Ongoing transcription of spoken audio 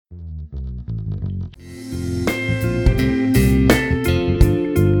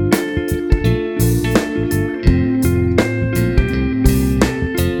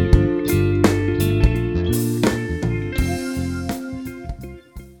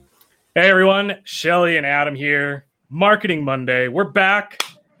Hey everyone, Shelly and Adam here. Marketing Monday. We're back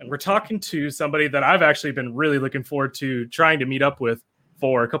and we're talking to somebody that I've actually been really looking forward to trying to meet up with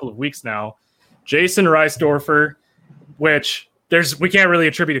for a couple of weeks now. Jason Reisdorfer, which we can't really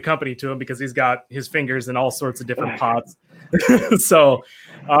attribute a company to him because he's got his fingers in all sorts of different pots. So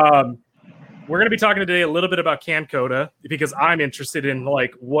we're going to be talking today a little bit about Cankota because I'm interested in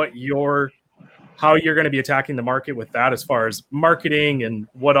how you're going to be attacking the market with that as far as marketing and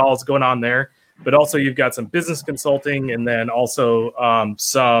what all is going on there. But also you've got some business consulting and then also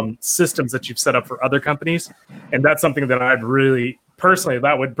some systems that you've set up for other companies. And that's something that I'd really personally,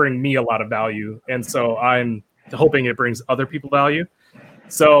 that would bring me a lot of value. And so I'm hoping it brings other people value.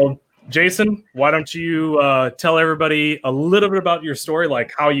 So Jason, why don't you tell everybody a little bit about your story,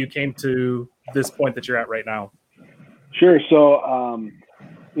 like how you came to this point that you're at right now? Sure. So,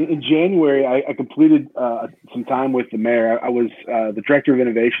 in January, I completed some time with the mayor. I was the director of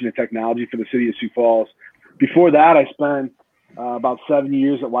innovation and technology for the city of Sioux Falls. Before that, I spent about 7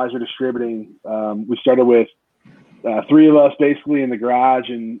 years at Wiser Distributing. We started with 3 of us basically in the garage,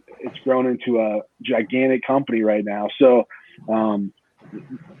 and it's grown into a gigantic company right now. So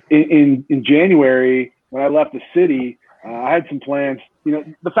in January, when I left the city, I had some plans. You know,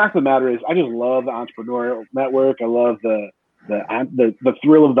 the fact of the matter is I just love the entrepreneurial network. I love the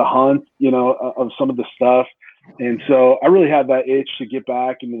thrill of the hunt, of some of the stuff. And so I really had that itch to get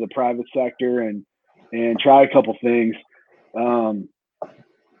back into the private sector and try a couple things.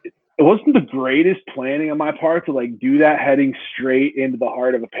 It wasn't the greatest planning on my part to do that heading straight into the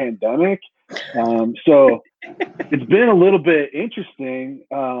heart of a pandemic. So it's been a little bit interesting,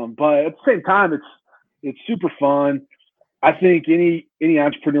 but at the same time, it's super fun. I think any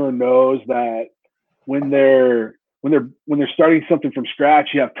entrepreneur knows that when they're starting something from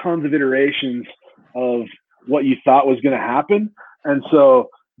scratch, you have tons of iterations of what you thought was going to happen. And so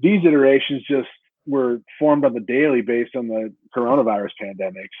these iterations just were formed on the daily based on the coronavirus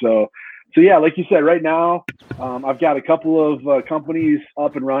pandemic. So yeah, like you said, right now, I've got a couple of companies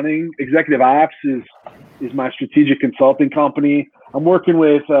up and running. Executive Ops is my strategic consulting company. I'm working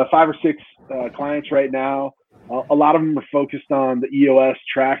with 5 or 6 clients right now. A lot of them are focused on the EOS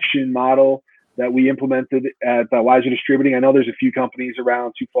traction model that we implemented at Wiser Distributing. I know there's a few companies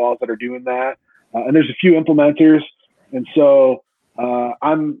around Sioux Falls that are doing that, and there's a few implementers. And so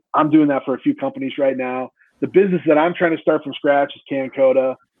I'm doing that for a few companies right now. The business that I'm trying to start from scratch is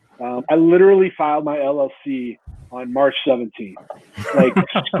Cankota. I literally filed my LLC on March 17th,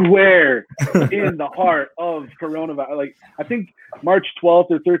 square in the heart of coronavirus. I think March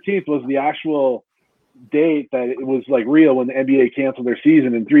 12th or 13th was the actual date that it was real when the NBA canceled their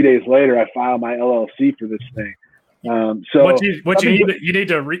season, and 3 days later I filed my LLC for this thing. So you need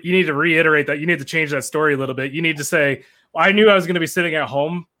to reiterate that. You need to change that story a little bit. You need to say, I knew I was going to be sitting at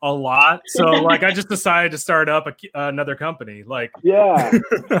home a lot, so I just decided to start up another company. Yeah.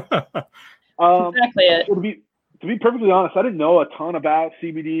 Exactly it. To be perfectly honest, I didn't know a ton about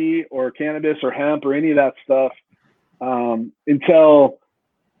CBD or cannabis or hemp or any of that stuff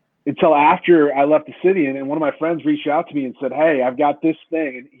until after I left the city, and one of my friends reached out to me and said, "Hey, I've got this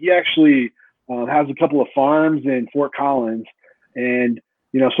thing." And he actually has a couple of farms in Fort Collins, and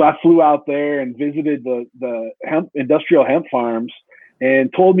so I flew out there and visited the industrial hemp farms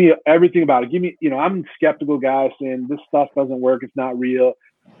and told me everything about it. I'm a skeptical guy saying this stuff doesn't work, it's not real.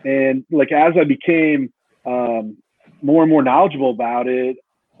 And as I became more and more knowledgeable about it,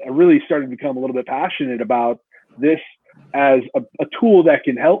 I really started to become a little bit passionate about this as a tool that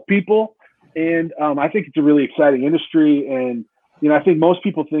can help people. And I think it's a really exciting industry. And, I think most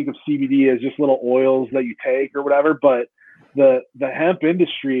people think of CBD as just little oils that you take or whatever, but the hemp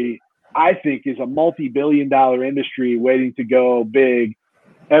industry, I think, is a multi-billion-dollar industry waiting to go big.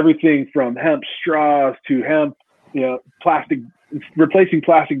 Everything from hemp straws to hemp, plastic, replacing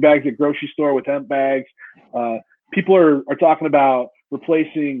plastic bags at grocery store with hemp bags. People are talking about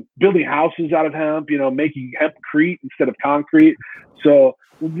building houses out of hemp, making hempcrete instead of concrete. So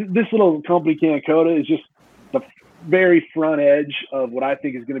this little company, Cankota, is just the very front edge of what I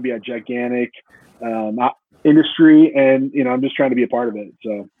think is going to be a gigantic industry. And, I'm just trying to be a part of it.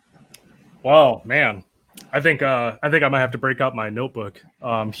 So. Wow, man. I think I might have to break out my notebook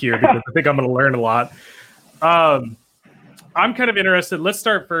here because I think I'm going to learn a lot. I'm kind of interested. Let's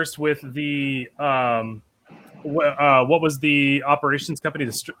start first with the what was the operations company,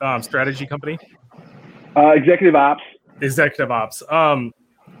 the strategy company? Executive Ops. Executive Ops.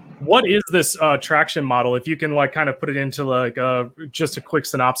 What is this traction model? If you can kind of put it into just a quick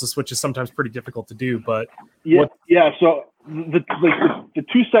synopsis, which is sometimes pretty difficult to do, but yeah. So the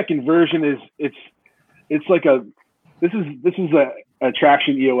 2-second version is this is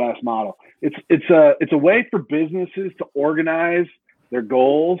traction EOS model. It's a way for businesses to organize their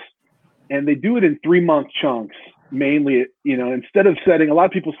goals, and they do it in 3-month chunks. Mainly, instead of setting, a lot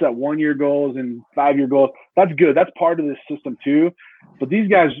of people set 1-year goals and 5-year goals. That's good. That's part of this system too. But these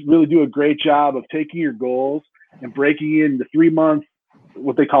guys really do a great job of taking your goals and breaking into 3-month,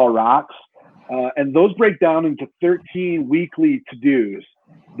 what they call rocks. And those break down into 13 weekly to-dos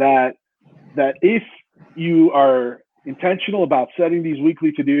that if you are intentional about setting these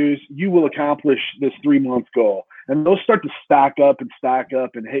weekly to-dos, you will accomplish this 3-month goal. And those start to stack up and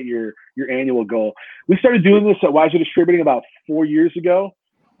hit your annual goal. We started doing this at Wiser Distributing about 4 years ago.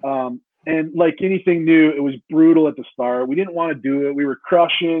 And like anything new, it was brutal at the start. We didn't want to do it. We were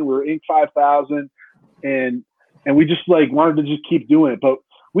crushing. We were Inc. 5000. And we just wanted to just keep doing it. But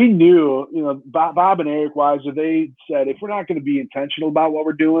we knew, Bob and Eric Weiser, they said, if we're not going to be intentional about what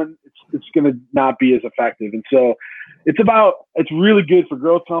we're doing, it's going to not be as effective. And so it's really good for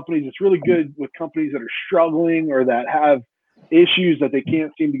growth companies. It's really good with companies that are struggling or that have issues that they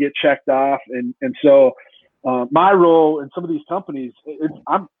can't seem to get checked off. And so my role in some of these companies,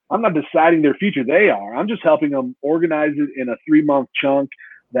 I'm not deciding their future. They are. I'm just helping them organize it in a 3-month chunk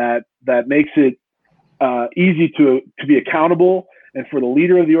that makes it easy to be accountable, and for the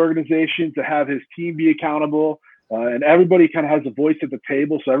leader of the organization to have his team be accountable, and everybody kind of has a voice at the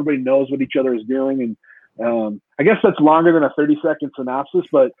table, so everybody knows what each other is doing. And I guess that's longer than a 30-second synopsis,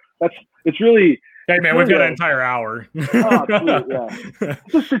 but it's really. Hey man, we've got an entire hour. Oh, sweet, yeah.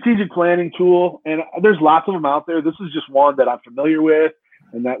 It's a strategic planning tool, and there's lots of them out there. This is just one that I'm familiar with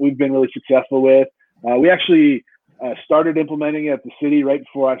and that we've been really successful with. We actually started implementing it at the city right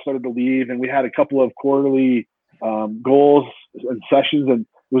before I started to leave, and we had a couple of quarterly goals and sessions, and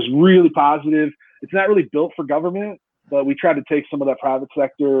it was really positive. It's not really built for government, but we tried to take some of that private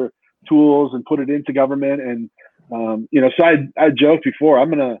sector tools and put it into government. And so I joked before, I'm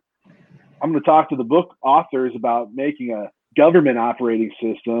gonna talk to the book authors about making a government operating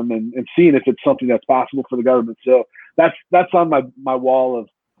system and seeing if it's something that's possible for the government. So that's on my wall of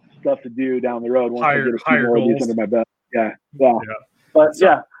stuff to do down the road once I get a few more of these under my belt. Yeah. But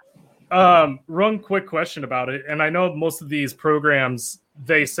so, one quick question about it. And I know most of these programs,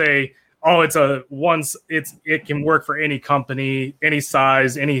 they say, oh, it can work for any company, any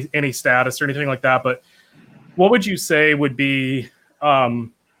size, any status or anything like that. But what would you say would be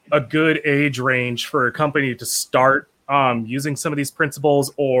a good age range for a company to start using some of these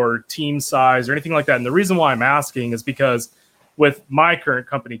principles, or team size or anything like that? And the reason why I'm asking is because with my current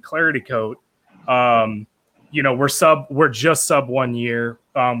company, Clarity Coat, we're just sub 1 year.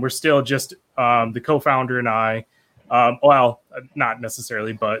 We're still just the co-founder and I. Well, not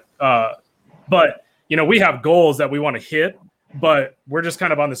necessarily, but we have goals that we want to hit, but we're just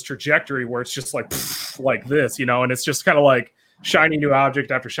kind of on this trajectory where it's just like this, and it's just kind of like shiny new object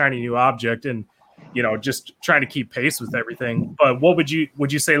after shiny new object, and just trying to keep pace with everything. But what would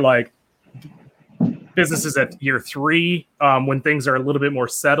you say, like, businesses at year 3, when things are a little bit more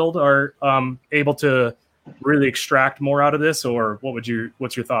settled, are able to really extract more out of this, or what's your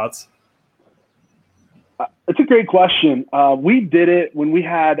thoughts? It's a great question. We did it when we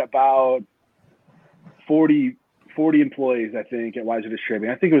had about 40 employees, I think, at Wiser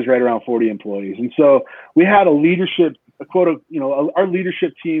Distributing. I think it was right around 40 employees. And so we had our leadership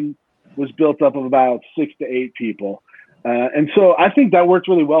team was built up of about 6 to 8 people. And so I think that worked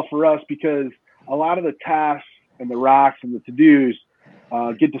really well for us, because a lot of the tasks and the rocks and the to-dos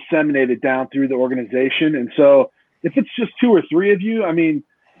get disseminated down through the organization. And so if it's just 2 or 3 of you, I mean,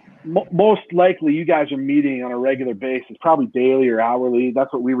 most likely you guys are meeting on a regular basis, probably daily or hourly.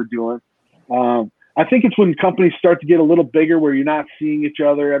 That's what we were doing. I think it's when companies start to get a little bigger, where you're not seeing each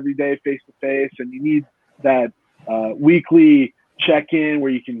other every day face to face, and you need that weekly check-in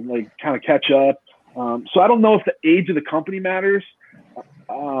where you can kind of catch up. So I don't know if the age of the company matters.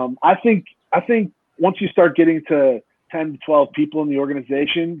 I think once you start getting to 10 to 12 people in the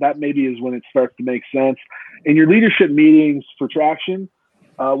organization, that maybe is when it starts to make sense. And your leadership meetings for traction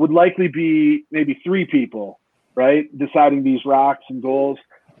would likely be maybe 3 people, right, deciding these rocks and goals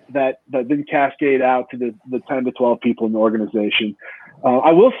that then cascade out to the 10 to 12 people in the organization.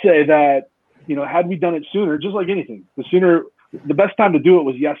 I will say that, had we done it sooner, just like anything, the best time to do it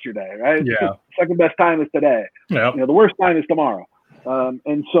was yesterday, right? Yeah. The second best time is today. Yep. The worst time is tomorrow.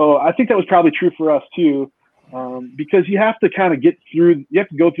 And so I think that was probably true for us too, because you have to kind of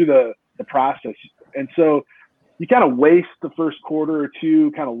go through the process. And so you kind of waste the first quarter or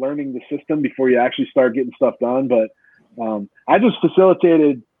 2 kind of learning the system before you actually start getting stuff done. But I just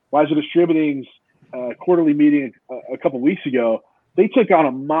facilitated Wiser Distributing's quarterly meeting a couple of weeks ago. They took on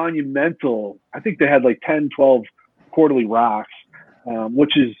a monumental, I think they had 10, 12 quarterly rocks.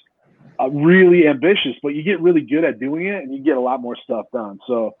 which is really ambitious, but you get really good at doing it and you get a lot more stuff done.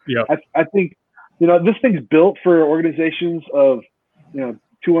 So yeah, I think, this thing's built for organizations of,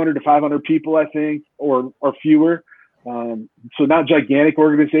 200 to 500 people, I think, or fewer. So not gigantic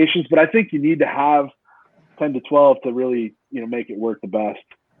organizations, but I think you need to have 10 to 12 to really, make it work the best.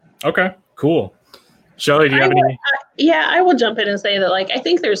 Okay, cool. Shelly, do you have any? Yeah, I will jump in and say that, like, I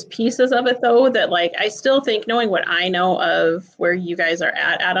think there's pieces of it, though, that, like, I still think, knowing what I know of where you guys are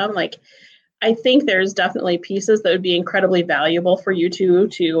at, Adam, like, I think there's definitely pieces that would be incredibly valuable for you two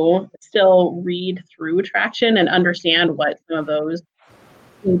to still read through Traction and understand what some of those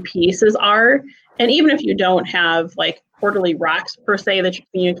pieces are. And even if you don't have, like, quarterly rocks per se that you're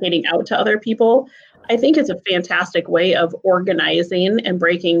communicating out to other people, I think it's a fantastic way of organizing and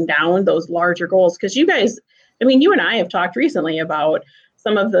breaking down those larger goals. Because you guys, I mean, you and I have talked recently about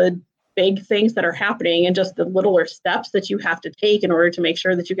some of the big things that are happening and just the littler steps that you have to take in order to make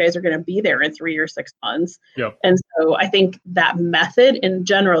sure that you guys are going to be there in 3 or 6 months. Yep. And so I think that method in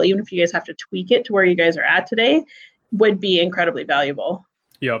general, even if you guys have to tweak it to where you guys are at today, would be incredibly valuable.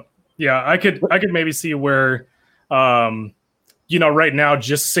 Yep. Yeah, I could maybe see where, right now,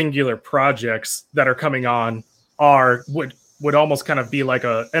 just singular projects that are coming on would almost kind of be like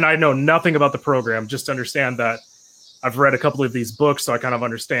and I know nothing about the program, just understand that I've read a couple of these books, so I kind of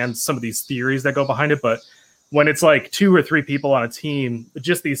understand some of these theories that go behind it. But when it's like 2 or 3 people on a team,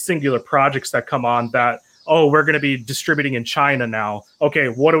 just these singular projects that come on that, we're going to be distributing in China now. Okay,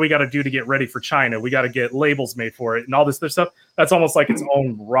 what do we got to do to get ready for China? We got to get labels made for it and all this other stuff. That's almost like its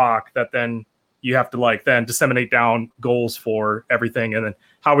own rock that then you have to then disseminate down goals for everything. And then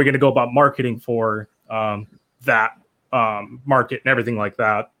how are we going to go about marketing for that market and everything like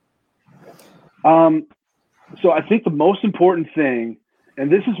that? So I think the most important thing,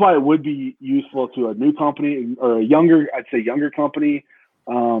 and this is why it would be useful to a new company or a younger company,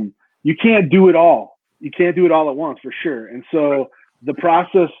 you can't do it all. You can't do it all at once, for sure. And so the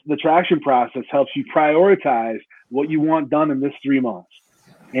Traction process helps you prioritize what you want done in this 3 months.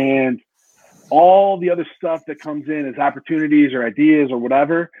 And all the other stuff that comes in as opportunities or ideas or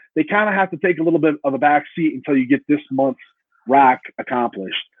whatever, they kind of have to take a little bit of a back seat until you get this month's rack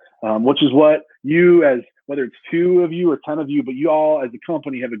accomplished, which is what you, as whether it's 2 of you or 10 of you, but you all as a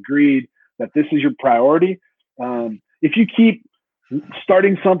company have agreed that this is your priority. If you keep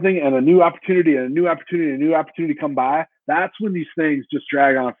starting something and a new opportunity and a new opportunity and a new opportunity come by, that's when these things just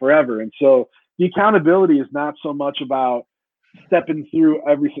drag on forever. And so the accountability is not so much about stepping through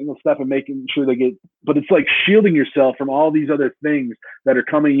every single step and making sure but it's like shielding yourself from all these other things that are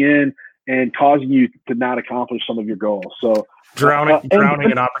coming in and causing you to not accomplish some of your goals. So drowning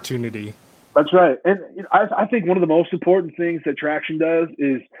in opportunity. That's right. And I think one of the most important things that Traction does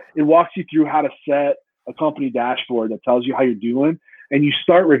is it walks you through how to set a company dashboard that tells you how you're doing, and you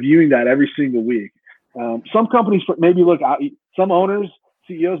start reviewing that every single week. Some companies maybe some owners,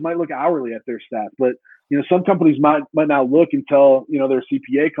 CEOs might look hourly at their stats, but some companies might not look until their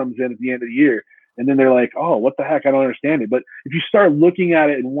CPA comes in at the end of the year, and then they're like, oh, what the heck, I don't understand it. But if you start looking at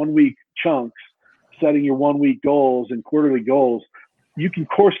it in 1 week chunks, setting your 1 week goals and quarterly goals, you can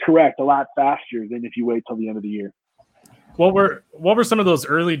course correct a lot faster than if you wait till the end of the year. What were some of those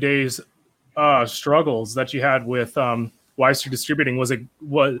early days struggles that you had with Reisdorfer distributing? Was it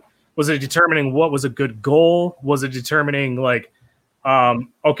determining what was a good goal? Was it determining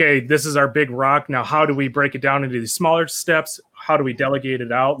okay, this is our big rock. Now, how do we break it down into these smaller steps? How do we delegate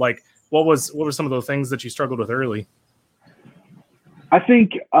it out? What were some of those things that you struggled with early? I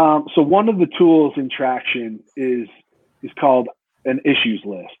think so. One of the tools in Traction is called an issues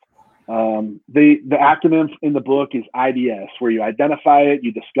list. The acronym in the book is IDS, where you identify it,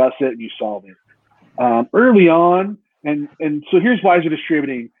 you discuss it, and you solve it. Early on, and so here's Wiser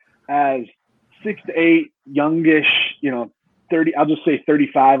Distributing as 6 to 8 youngish, 30, I'll just say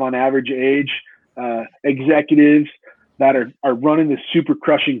 35 on average age, executives that are running this super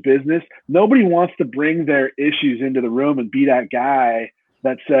crushing business. Nobody wants to bring their issues into the room and be that guy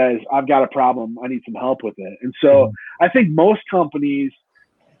that says, I've got a problem, I need some help with it. And so I think most companies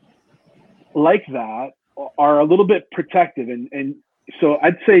like that are a little bit protective. And so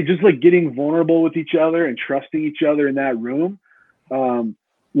I'd say just getting vulnerable with each other and trusting each other in that room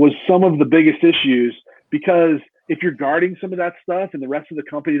was some of the biggest issues, because if you're guarding some of that stuff and the rest of the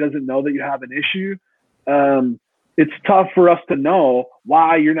company doesn't know that you have an issue, it's tough for us to know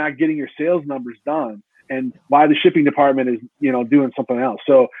why you're not getting your sales numbers done and why the shipping department is, doing something else.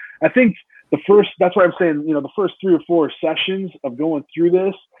 So I think that's why I'm saying, the first 3 or 4 sessions of going through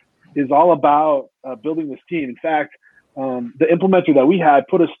this is all about building this team. In fact, the implementer that we had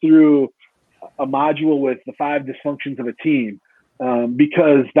put us through a module with the 5 dysfunctions of a team.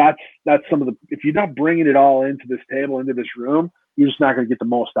 because that's some of the, if you're not bringing it all into this table, into this room, you're just not going to get the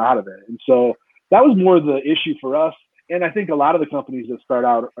most out of it. And so that was more the issue for us. And I think a lot of the companies that start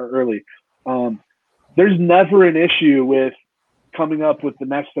out early, there's never an issue with coming up with the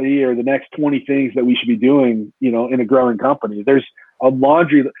next idea or the next 20 things that we should be doing, you know, in a growing company. There's a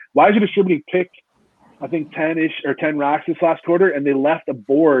laundry. Weiser Distributing picked, I think 10 rocks this last quarter, and they left a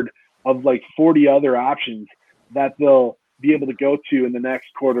board of like 40 other options that they'll be able to go to in the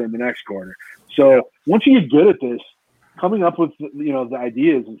next quarter and the next quarter. So once you get good at this, coming up with, you know, the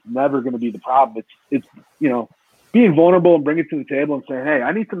ideas is never going to be the problem. It's, you know, being vulnerable and bringing it to the table and saying, hey,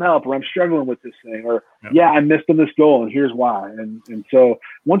 I need some help, or I'm struggling with this thing, or I missed on this goal and here's why. And so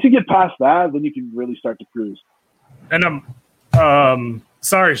once you get past that, then you can really start to cruise. And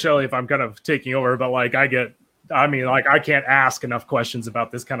sorry, Shelly, if I'm kind of taking over, but like I can't ask enough questions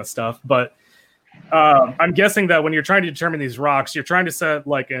about this kind of stuff, but I'm guessing that when you're trying to determine these rocks, you're trying to set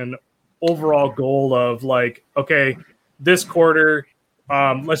like an overall goal of like, okay, this quarter,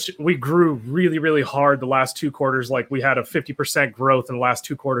 we grew really, really hard the last 2 quarters. Like we had a 50% growth in the last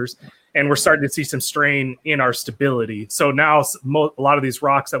 2 quarters, and we're starting to see some strain in our stability. So now a lot of these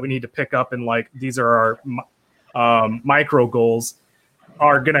rocks that we need to pick up, and like these are our micro goals,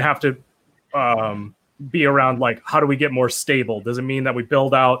 are going to have to be around like, how do we get more stable? Does it mean that we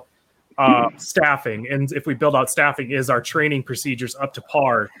build out staffing? And if we build out staffing, is our training procedures up to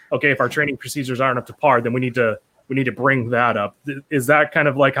par? Okay, if our training procedures aren't up to par, then we need to bring that up. Is that kind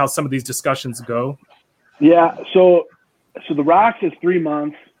of like how some of these discussions go? Yeah. So the rocks is 3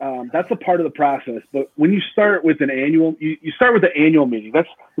 months. That's a part of the process. But when you start with an annual, you start with the annual meeting. That's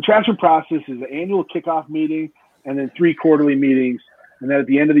the transfer process is the annual kickoff meeting, and then 3 quarterly meetings. And then at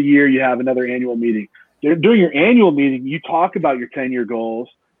the end of the year, you have another annual meeting. During your annual meeting, you talk about your 10-year goals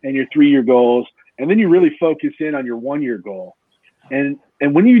and your 3-year goals, and then you really focus in on your 1-year goal. And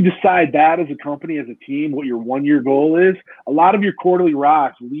when you decide that as a company, as a team, what your 1-year goal is, a lot of your quarterly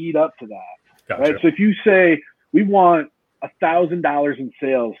rocks lead up to that. Gotcha. Right? So if you say, we want $1,000 in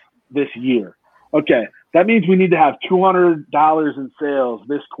sales this year, okay, that means we need to have $200 in sales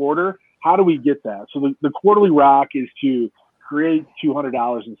this quarter. How do we get that? So the quarterly rock is to create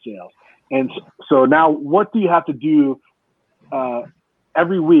 $200 in sales. And so now what do you have to do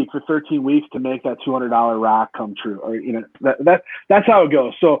every week for 13 weeks to make that $200 rock come true? Or, you know, that's how it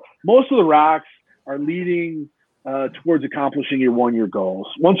goes. So most of the rocks are leading towards accomplishing your 1-year goals.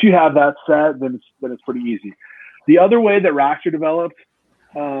 Once you have that set, then it's pretty easy. The other way that rocks are developed,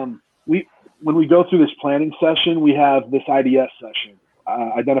 when we go through this planning session, we have this IDS session,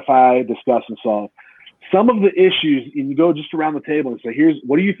 identify, discuss, and solve. Some of the issues, and you go just around the table and say, here's,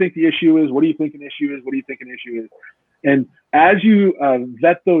 what do you think the issue is? What do you think an issue is? What do you think an issue is? And as you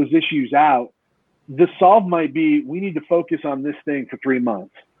vet those issues out, the solve might be, we need to focus on this thing for 3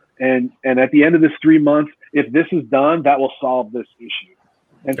 months. And at the end of this 3 months, if this is done, that will solve this issue.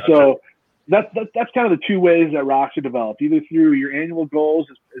 And gotcha. So that's kind of the 2 ways that rocks are developed, either through your annual goals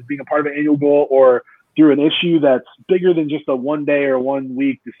as being a part of an annual goal, or through an issue that's bigger than just a 1 day or 1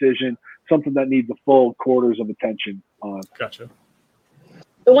 week decision, something that needs a full quarters of attention on. Gotcha.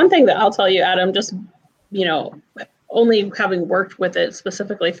 The one thing that I'll tell you, Adam, just, you know, only having worked with it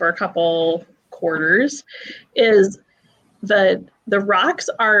specifically for a couple quarters, is the rocks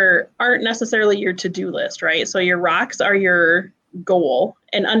aren't necessarily your to-do list, right? So your rocks are your goal,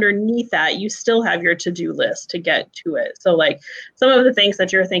 and underneath that you still have your to-do list to get to it. So like some of the things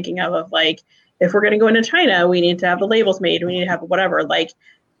that you're thinking of like, if we're going to go into China, we need to have the labels made, we need to have whatever. Like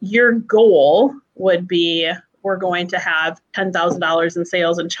your goal would be, we're going to have $10,000 in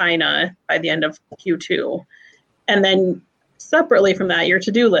sales in China by the end of Q2. And then separately from that, your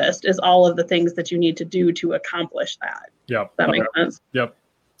to-do list is all of the things that you need to do to accomplish that. Yep. Does that make sense? Yep.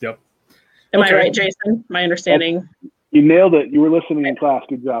 Am I right, Jason? My understanding? You nailed it. You were listening in class.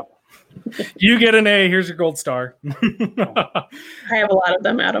 Good job. You get an A. Here's your gold star. I have a lot of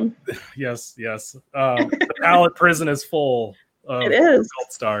them, Adam. Yes. The pallet prison is full of it is.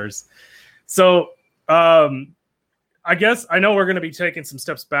 Gold stars. So I guess I know we're going to be taking some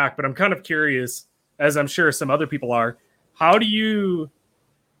steps back, but I'm kind of curious, as I'm sure some other people are, how did you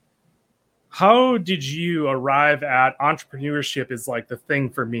arrive at entrepreneurship is like the thing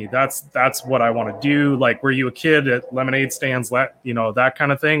for me? That's what I want to do. Like, were you a kid at lemonade stands, that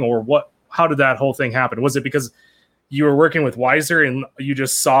kind of thing? Or how did that whole thing happen? Was it because you were working with Weiser and you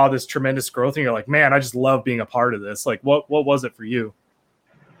just saw this tremendous growth and you're like, man, I just love being a part of this? Like, what was it for you?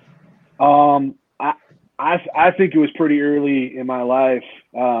 I think it was pretty early in my life.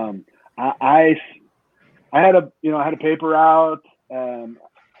 I had a paper out.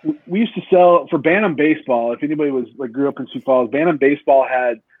 we used to sell for Bantam Baseball. If anybody was like grew up in Sioux Falls, Bantam Baseball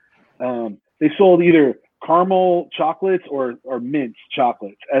had they sold either caramel chocolates or mint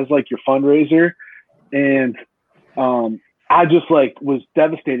chocolates as like your fundraiser, and I just like was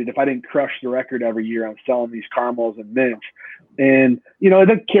devastated if I didn't crush the record every year on selling these caramels and mints. And it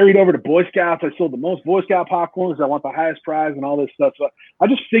then carried over to Boy Scouts. I sold the most Boy Scout popcorn because I want the highest prize and all this stuff. So I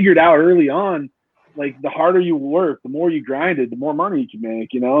just figured out early on, like the harder you work, the more you grinded, the more money you can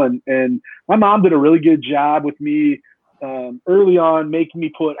make, and my mom did a really good job with me early on, making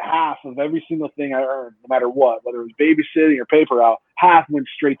me put half of every single thing I earned, no matter what, whether it was babysitting or paper route, half went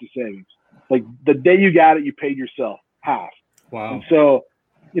straight to savings. Like the day you got it, you paid yourself half. Wow. And so,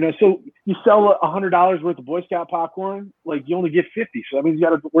 so you sell $100 worth of Boy Scout popcorn, like you only get 50. So that means you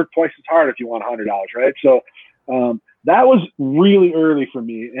got to work twice as hard if you want $100, right? So that was really early for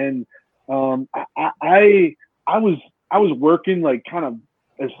me. And I was working like kind of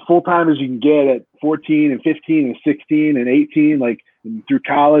as full time as you can get at 14 and 15 and 16 and 18, like through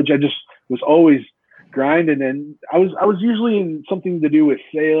college. I just was always grinding, and I was usually in something to do with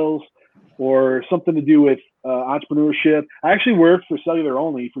sales or something to do with entrepreneurship. I actually worked for Cellular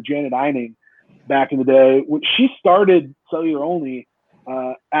Only for Janet Eining back in the day. She started Cellular Only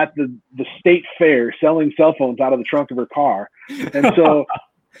at the state fair selling cell phones out of the trunk of her car. And so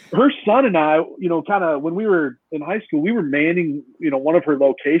her son and I, kind of when we were in high school, we were manning, one of her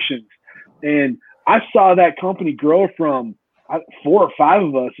locations. And I saw that company grow from 4 or 5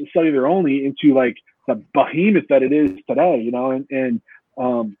 of us at Cellular Only into like the behemoth that it is today,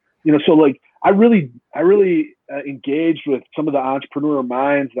 so like I really engaged with some of the entrepreneur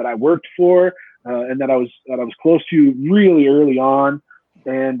minds that I worked for and that I was close to really early on.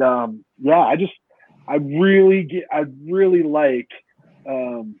 And I really like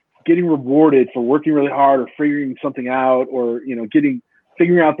getting rewarded for working really hard or figuring something out, or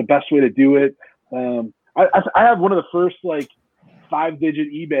figuring out the best way to do it. I have one of the first like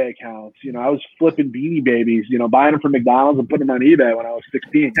 5-digit eBay accounts. I was flipping Beanie Babies, buying them from McDonald's and putting them on eBay when I was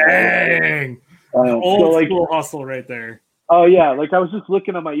 16. Dang. Old school hustle right there. Oh yeah. Like I was just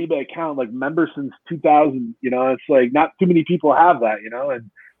looking at my eBay account, like member since 2000, it's like not too many people have that, and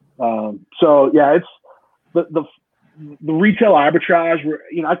so yeah, it's the retail arbitrage where,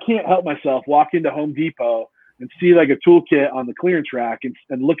 I can't help myself walk into Home Depot and see like a toolkit on the clearance rack and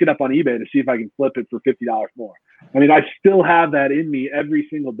look it up on eBay to see if I can flip it for $50 more. I mean, I still have that in me every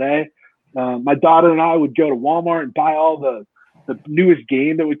single day. My daughter and I would go to Walmart and buy all the newest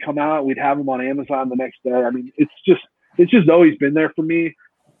game that would come out. We'd have them on Amazon the next day. I mean, it's just always been there for me.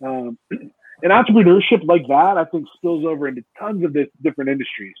 And entrepreneurship like that, I think, spills over into tons of different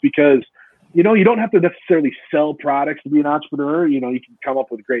industries because, you don't have to necessarily sell products to be an entrepreneur. You can come up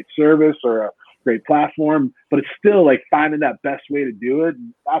with a great service or a great platform, but it's still like finding that best way to do it.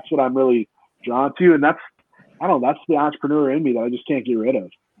 And that's what I'm really drawn to. And that's the entrepreneur in me that I just can't get rid of.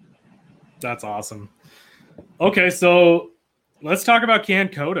 That's awesome. Okay. So let's talk about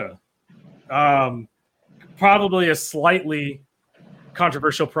Cankota. Probably a slightly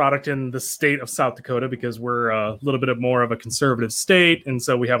controversial product in the state of South Dakota because we're a little bit more of a conservative state, and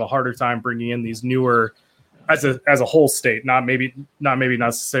so we have a harder time bringing in these newer, as a whole state, not maybe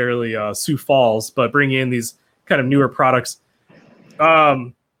necessarily Sioux Falls, but bringing in these kind of newer products.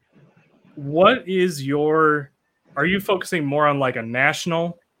 What is are you focusing more on like a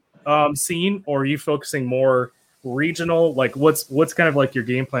national scene, or are you focusing more regional? Like what's kind of like your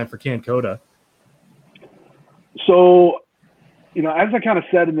game plan for Cankota? So, as I kind of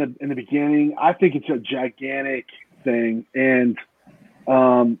said in the beginning, I think it's a gigantic thing. And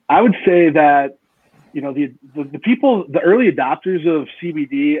I would say that, the people, the early adopters of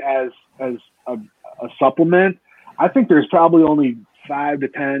CBD as a supplement, I think there's probably only 5 to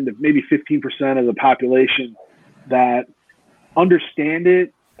 10 to maybe 15% of the population that understand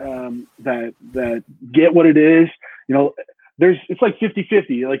it, that get what it is. It's like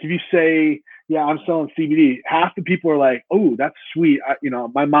 50-50. Like if you say, yeah, I'm selling CBD, half the people are like, oh, that's sweet.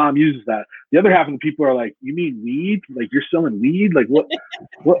 My mom uses that. The other half of the people are like, you mean weed? Like you're selling weed? Like what?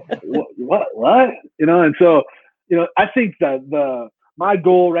 And so, I think that my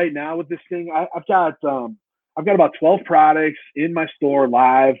goal right now with this thing, I've got about 12 products in my store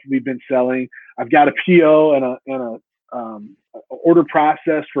live. We've been selling. I've got a PO and a order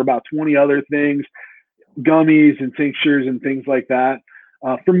process for about 20 other things, gummies and tinctures and things like that.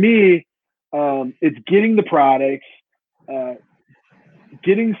 For me, it's getting the products,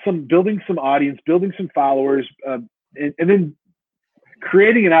 building some audience, building some followers, and then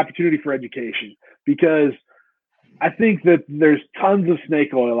creating an opportunity for education, because I think that there's tons of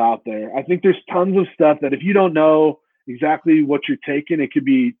snake oil out there. I think there's tons of stuff that if you don't know exactly what you're taking. It could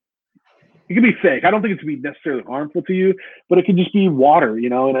be fake. I don't think it's going to be necessarily harmful to you, but it could just be water,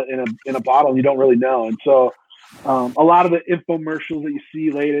 in a bottle. You don't really know. And so a lot of the infomercials that you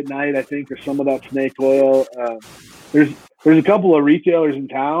see late at night, I think, are some of that snake oil. There's a couple of retailers in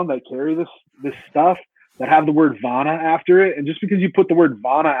town that carry this stuff that have the word Vana after it. And just because you put the word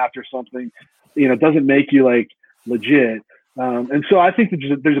Vana after something, it doesn't make you like legit. And so I think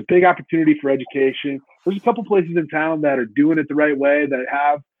that there's a big opportunity for education. There's a couple places in town that are doing it the right way, that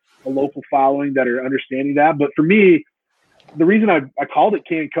have a local following, that are understanding that. But for me, the reason I called it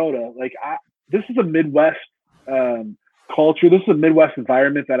Cankota, this is a Midwest culture. This is a Midwest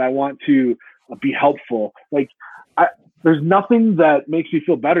environment that I want to be helpful. There's nothing that makes me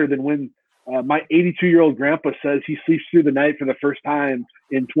feel better than when my 82-year-old grandpa says he sleeps through the night for the first time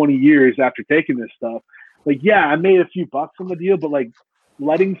in 20 years after taking this stuff. I made a few bucks on the deal, but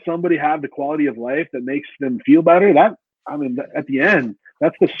letting somebody have the quality of life that makes them feel better, at the end,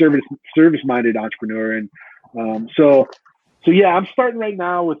 that's the service-minded entrepreneur. And so yeah, I'm starting right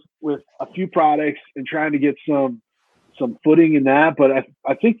now with a few products and trying to get some footing in that. But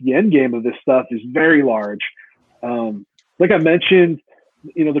I think the end game of this stuff is very large. Like I mentioned,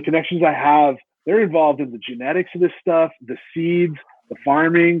 the connections I have, they're involved in the genetics of this stuff, the seeds, the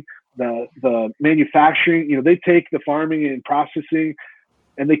farming, the manufacturing. They take the farming and processing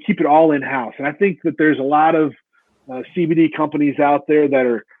and they keep it all in-house. And I think that there's a lot of CBD companies out there that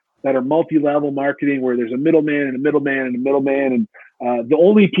are multi-level marketing, where there's a middleman and a middleman and a middleman. And the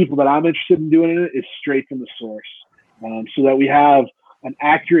only people that I'm interested in doing it is straight from the source, so that we have an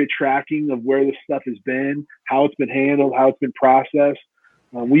accurate tracking of where this stuff has been, how it's been handled, how it's been processed.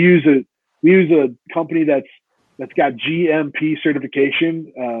 We use a company that's got GMP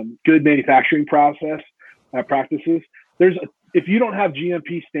certification, good manufacturing practices. If you don't have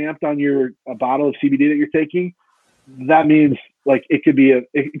GMP stamped on a bottle of CBD that you're taking, that means it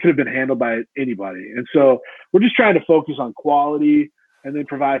could have been handled by anybody. And so we're just trying to focus on quality and then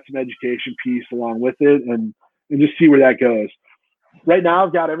provide some education piece along with it, and just see where that goes. Right now,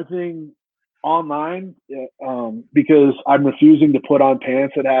 I've got everything online because I'm refusing to put on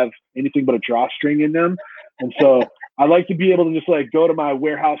pants that have anything but a drawstring in them. And so I like to be able to just go to my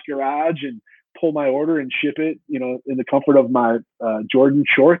warehouse garage and pull my order and ship it, in the comfort of my Jordan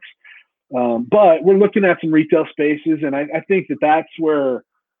shorts. But we're looking at some retail spaces, and I think that's where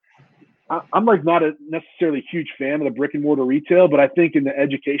I'm not a necessarily huge fan of the brick and mortar retail, but I think in the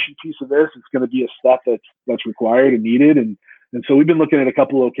education piece of this, it's going to be a step that's required and needed. And so we've been looking at a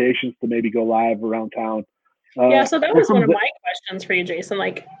couple locations to maybe go live around town. So that was one of my questions for you, Jason.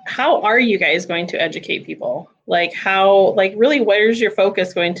 How are you guys going to educate people? Really, where's your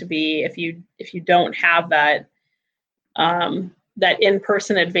focus going to be if you don't have that that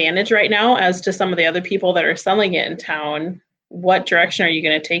in-person advantage right now, as to some of the other people that are selling it in town? What direction are you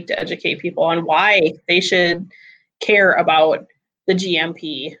going to take to educate people on why they should care about the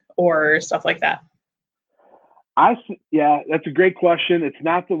GMP or stuff like that? That's a great question. It's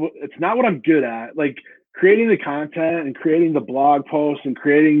not what I'm good at. Creating the content and creating the blog posts and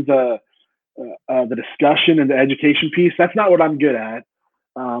creating the discussion and the education piece. That's not what I'm good at.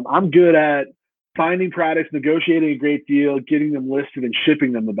 I'm good at finding products, negotiating a great deal, getting them listed, and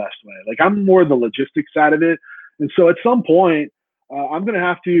shipping them the best way. I'm more the logistics side of it. And so at some point, I'm going to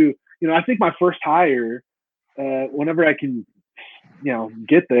have to, I think my first hire, whenever I can,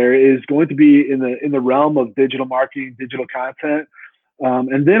 get there, is going to be in the realm of digital marketing, digital content.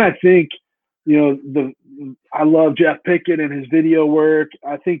 And then I think, I love Jeff Pickett and his video work.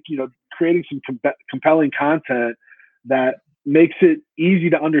 I think, creating some compelling content that makes it easy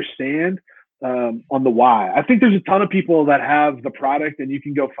to understand on the why. I think there's a ton of people that have the product and you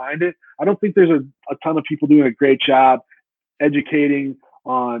can go find it. I don't think there's a ton of people doing a great job educating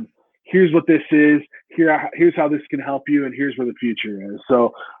on, here's what this is, here's how this can help you, and here's where the future is.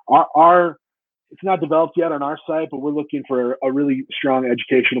 So it's not developed yet on our site, but we're looking for a really strong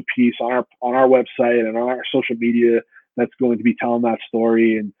educational piece on our website and on our social media that's going to be telling that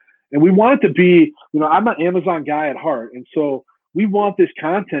story. And we want it to be, I'm an Amazon guy at heart. And so we want this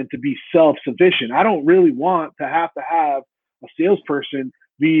content to be self-sufficient. I don't really want to have a salesperson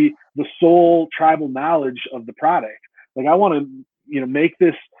be the sole tribal knowledge of the product. I want to, make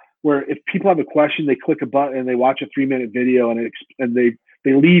this where if people have a question, they click a button and they watch a 3-minute video and they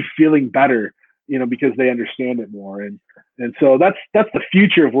leave feeling better, because they understand it more. And so that's the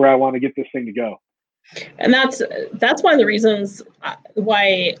future of where I want to get this thing to go. And that's one of the reasons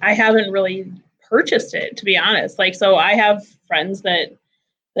why I haven't really purchased it, to be honest. So I have friends that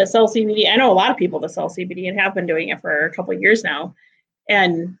sell CBD. I know a lot of people that sell CBD and have been doing it for a couple of years now.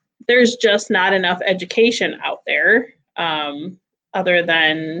 And there's just not enough education out there, other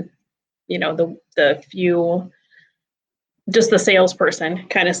than, the few, just the salesperson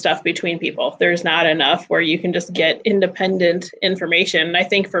kind of stuff between people. There's not enough where you can just get independent information. And I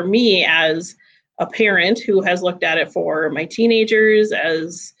think for me, as a parent who has looked at it for my teenagers,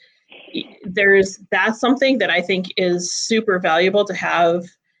 that's something that I think is super valuable, to have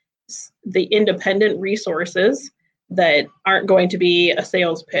the independent resources that aren't going to be a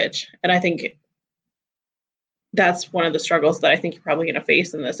sales pitch. And I think that's one of the struggles that I think you're probably going to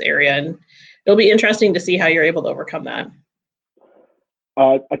face in this area. And it'll be interesting to see how you're able to overcome that.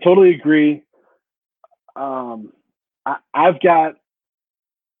 I totally agree. I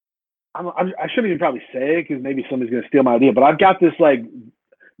shouldn't even probably say it because maybe somebody's going to steal my idea, but I've got this like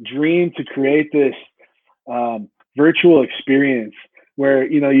dream to create this virtual experience where,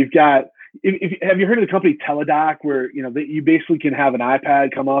 you've got, have you heard of the company Teledoc, where, you basically can have an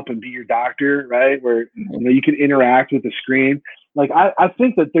iPad come up and be your doctor, right? Where, you can interact with the screen. Like, I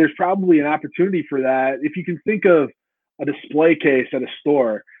think that there's probably an opportunity for that. If you can think of a display case at a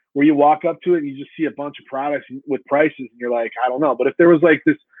store where you walk up to it and you just see a bunch of products with prices and you're like, I don't know. But if there was like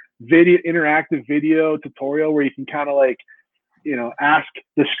this interactive video tutorial where you can kind of like, ask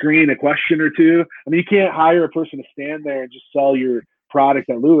the screen a question or two. I mean, you can't hire a person to stand there and just sell your product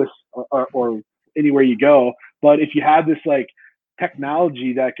at Lewis or anywhere you go. But if you had this like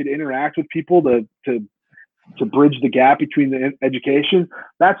technology that could interact with people to bridge the gap between the education,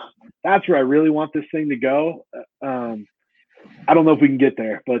 that's where I really want this thing to go. I don't know if we can get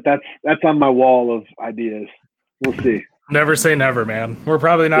there, but that's on my wall of ideas. We'll see. Never say never, man. We're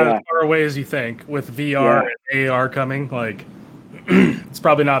probably not as far away as you think with VR and AR coming. Like, it's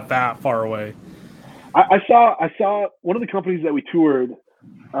probably not that far away. I saw one of the companies that we toured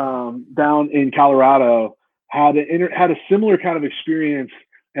down in Colorado had a similar kind of experience,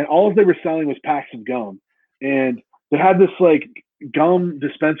 and all they were selling was packs of gum, and they had this like gum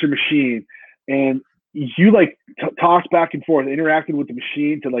dispenser machine, and you like talked back and forth, interacted with the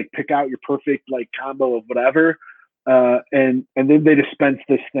machine to like pick out your perfect like combo of whatever, and then they dispense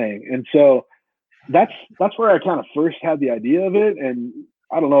this thing. And so that's where I kind of first had the idea of it. And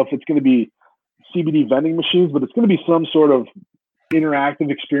I don't know if it's going to be CBD vending machines, but it's going to be some sort of interactive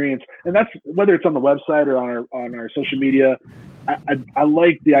experience. And that's whether it's on the website or on our social media. I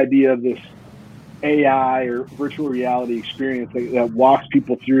like the idea of this AI or virtual reality experience that walks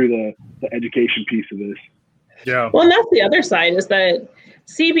people through the education piece of this. Yeah. Well, and that's the other side, is that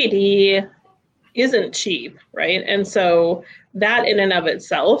CBD isn't cheap, right? And so that in and of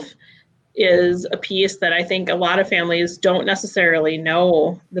itself is a piece that I think a lot of families don't necessarily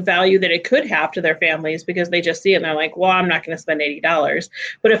know the value that it could have to their families, because they just see it and they're like, well, I'm not going to spend $80.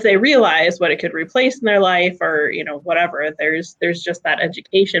 But if they realize what it could replace in their life, or, whatever, there's just that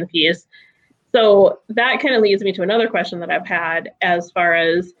education piece. So that kind of leads me to another question that I've had, as far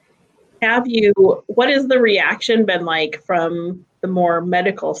as, what has the reaction been like from the more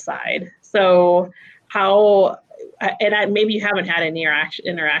medical side? So maybe you haven't had any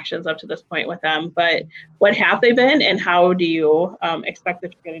interactions up to this point with them, but what have they been, and how do you expect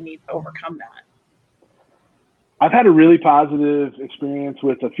that you're going to need to overcome that? I've had a really positive experience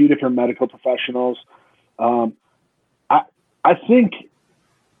with a few different medical professionals. I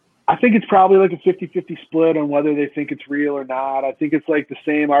think it's probably like a 50-50 split on whether they think it's real or not. I think it's like the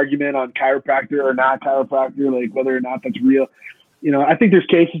same argument on chiropractor or not chiropractor, like whether or not that's real. I think there's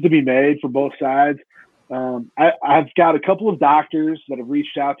cases to be made for both sides. I've got a couple of doctors that have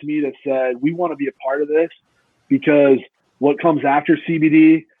reached out to me that said, we want to be a part of this, because what comes after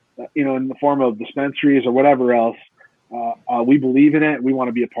CBD, in the form of dispensaries or whatever else, we believe in it. We want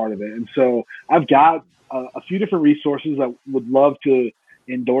to be a part of it. And so I've got a few different resources that would love to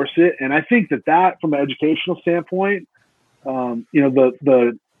endorse it. And I think that from an educational standpoint,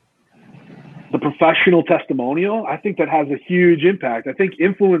 the professional testimonial, I think that has a huge impact. I think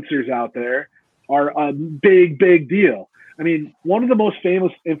influencers out there are a big, big deal. I mean, one of the most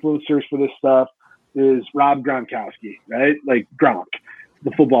famous influencers for this stuff is Rob Gronkowski, right? Like Gronk,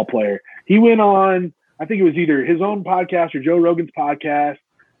 the football player. He went on, I think it was either his own podcast or Joe Rogan's podcast,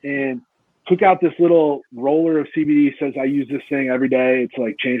 and took out this little roller of CBD, says, I use this thing every day. It's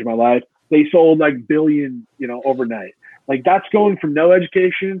like changed my life. They sold like billion, overnight. Like, that's going from no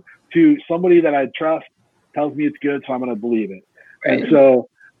education to somebody that I trust tells me it's good, so I'm going to believe it. Right. And so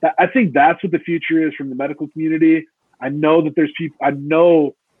I think that's what the future is from the medical community. I know that there's people, I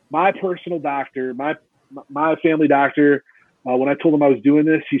know my personal doctor, my family doctor, when I told him I was doing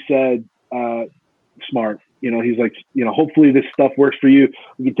this, he said, smart. He's like, hopefully this stuff works for you.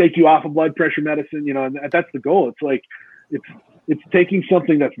 We can take you off of blood pressure medicine, and that's the goal. It's like, it's taking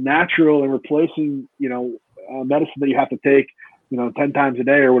something that's natural and replacing, medicine that you have to take, 10 times a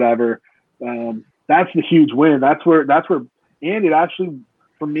day or whatever. That's the huge win. That's where, and it actually,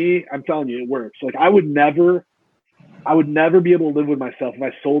 for me, I'm telling you, it works. Like I would never be able to live with myself if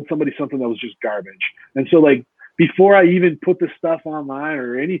I sold somebody something that was just garbage. And so like, before I even put this stuff online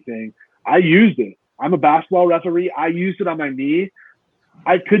or anything, I used it. I'm a basketball referee. I used it on my knee.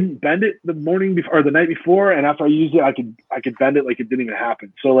 I couldn't bend it the morning before or the night before, and after I used it, I could bend it like it didn't even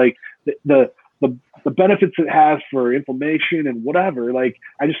happen. So like the benefits it has for inflammation and whatever, like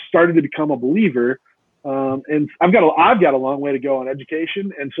I just started to become a believer. And I've got a long way to go on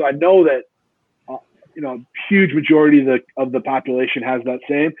education, and so I know that huge majority of the population has that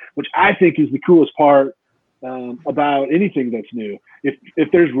same, which I think is the coolest part about anything that's new.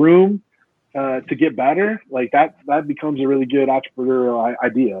 If there's room to get better, like that becomes a really good entrepreneurial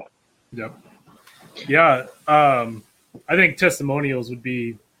idea. Yep. Yeah. I think testimonials would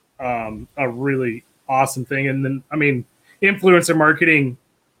be a really awesome thing. And then, I mean, influencer marketing,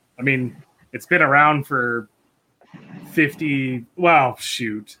 I mean, it's been around for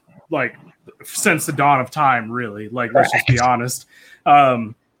like since the dawn of time, really. Like, let's just be honest.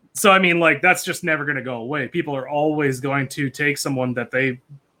 So, I mean, like, that's just never going to go away. People are always going to take someone that they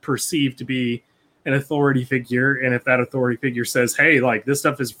perceive to be an authority figure, and if that authority figure says, hey, like this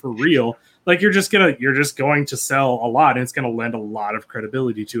stuff is for real, like you're just going to sell a lot, and it's going to lend a lot of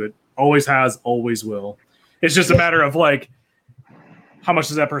credibility to it. Always has, always will. It's just a matter of like how much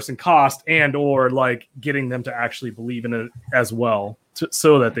does that person cost, and or like getting them to actually believe in it as well,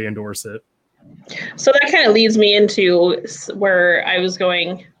 so that they endorse it. So that kind of leads me into where I was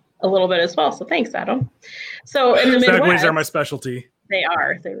going a little bit as well. So thanks, Adam. So in the Midwest, segues are my specialty. They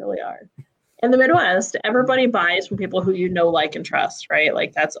are. They really are. In the Midwest, everybody buys from people who like, and trust, right?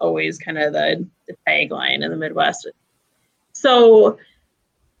 Like that's always kind of the tagline in the Midwest. So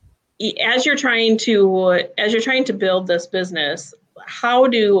as you're trying to build this business,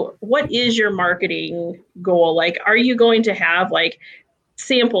 what is your marketing goal? Like, are you going to have like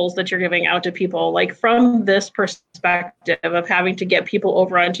samples that you're giving out to people, like from this perspective of having to get people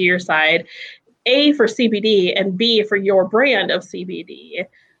over onto your side, A, for CBD, and B, for your brand of CBD?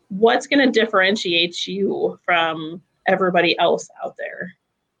 What's going to differentiate you from everybody else out there?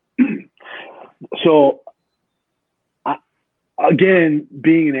 So, again,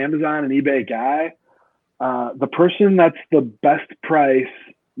 being an Amazon and eBay guy, the person that's the best price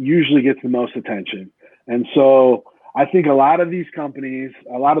usually gets the most attention. And so I think a lot of these companies,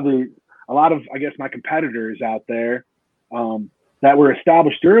 a lot of I guess my competitors out there that were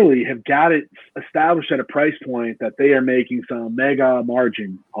established early have got it established at a price point that they are making some mega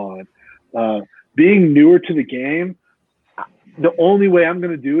margin on. Being newer to the game, the only way I'm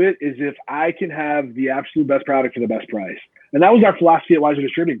going to do it is if I can have the absolute best product for the best price. And that was our philosophy at Wiser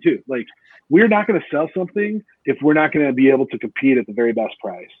Distributing too. Like, we're not going to sell something if we're not going to be able to compete at the very best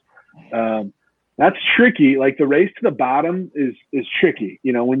price. That's tricky. Like, the race to the bottom is tricky,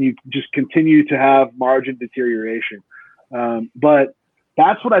 when you just continue to have margin deterioration. But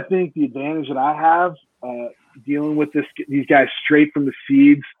that's what I think the advantage that I have dealing with these guys straight from the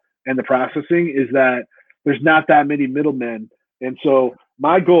seeds and the processing is that there's not that many middlemen. And so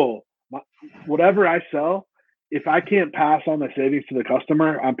my goal, whatever I sell, if I can't pass on the savings to the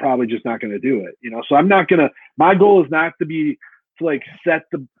customer, I'm probably just not going to do it. So I'm not going to, my goal is not to like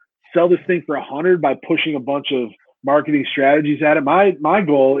sell this thing for 100 by pushing a bunch of marketing strategies at it. My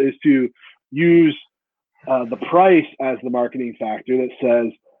goal is to use the price as the marketing factor that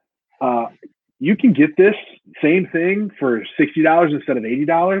says, you can get this same thing for $60 instead of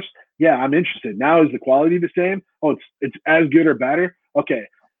 $80. Yeah, I'm interested. Now, is the quality the same? Oh, it's as good or better. Okay.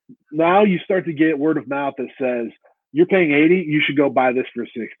 Now you start to get word of mouth that says, you're paying 80, you should go buy this for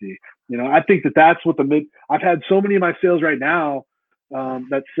 60. I think that's what I've had so many of my sales right now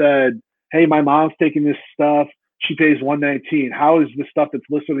that said, hey, my mom's taking this stuff. She pays $119. How is the stuff that's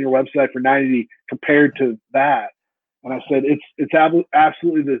listed on your website for $90 compared to that? And I said, it's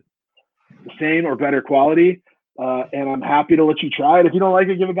absolutely the same or better quality. And I'm happy to let you try it. If you don't like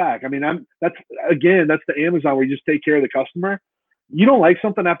it, give it back. I mean, that's the Amazon where you just take care of the customer. You don't like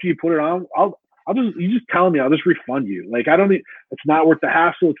something after you put it on, you just tell me, I'll just refund you. Like, it's not worth the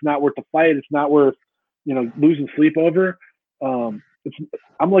hassle. It's not worth the fight. It's not worth, losing sleep over.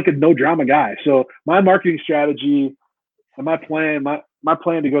 I'm like a no drama guy. So my marketing strategy and my plan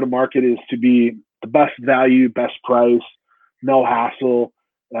to go to market is to be the best value, best price, no hassle,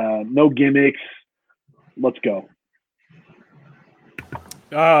 no gimmicks. Let's go.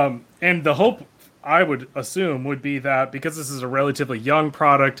 And the hope, I would assume, would be that because this is a relatively young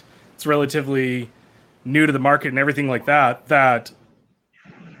product, it's relatively new to the market and everything like that, that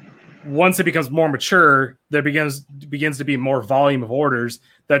once it becomes more mature, there begins to be more volume of orders,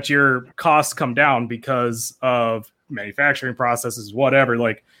 that your costs come down because of manufacturing processes, whatever,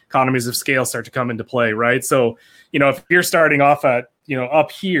 like economies of scale start to come into play, right? So, if you're starting off at,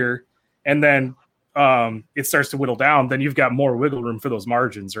 up here, and then it starts to whittle down, then you've got more wiggle room for those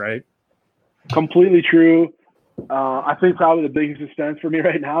margins, right? Completely true. I think probably the biggest expense for me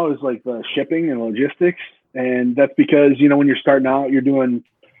right now is like the shipping and logistics. And that's because, when you're starting out, you're doing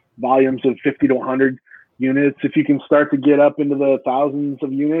volumes of 50 to 100 units. If you can start to get up into the thousands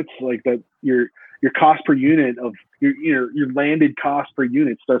of units, like that, your cost per unit of your landed cost per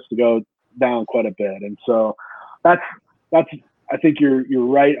unit starts to go down quite a bit. And so that's I think you're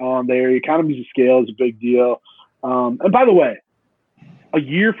right on there. Economies of scale is a big deal. And by the way, a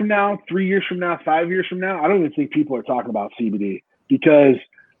year from now, 3 years from now, 5 years from now, I don't even think people are talking about CBD, because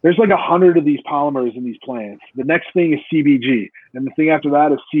there's like 100 of these polymers in these plants. The next thing is CBG, and the thing after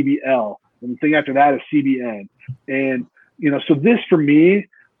that is CBL, and the thing after that is CBN. And, so this for me,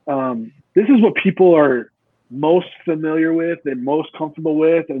 this is what people are most familiar with and most comfortable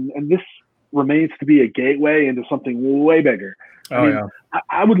with. And this remains to be a gateway into something way bigger.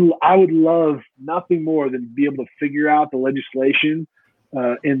 I would love nothing more than be able to figure out the legislation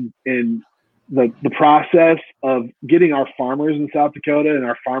in the process of getting our farmers in South Dakota and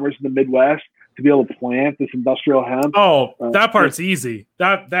our farmers in the Midwest to be able to plant this industrial hemp. Oh, that part's easy.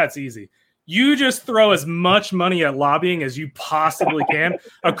 That's easy. You just throw as much money at lobbying as you possibly can.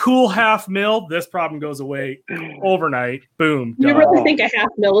 A cool $500,000, this problem goes away overnight. Boom. You really think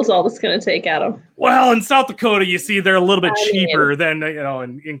 $500,000 is all that's going to take, Adam? Well, in South Dakota, you see, they're a little bit cheaper than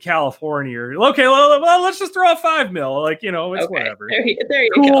in California. Okay, well, let's just throw a $500,000. Like, it's whatever. There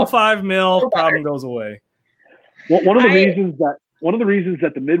you cool go. $500,000, problem goes away. Well, one of the reasons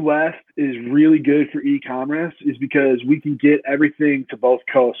that the Midwest is really good for e-commerce is because we can get everything to both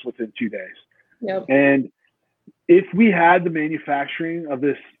coasts within 2 days. Yep. And if we had the manufacturing of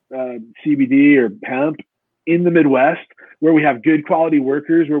this CBD or hemp in the Midwest, where we have good quality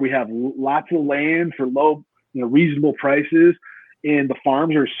workers, where we have lots of land for low, reasonable prices, and the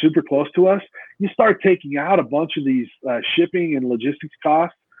farms are super close to us, you start taking out a bunch of these shipping and logistics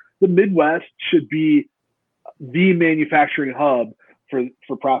costs. The Midwest should be the manufacturing hub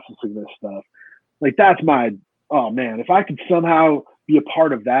for processing this stuff. Like, that's oh man, if I could somehow be a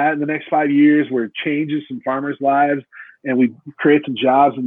part of that in the next 5 years, where it changes some farmers' lives and we create some jobs in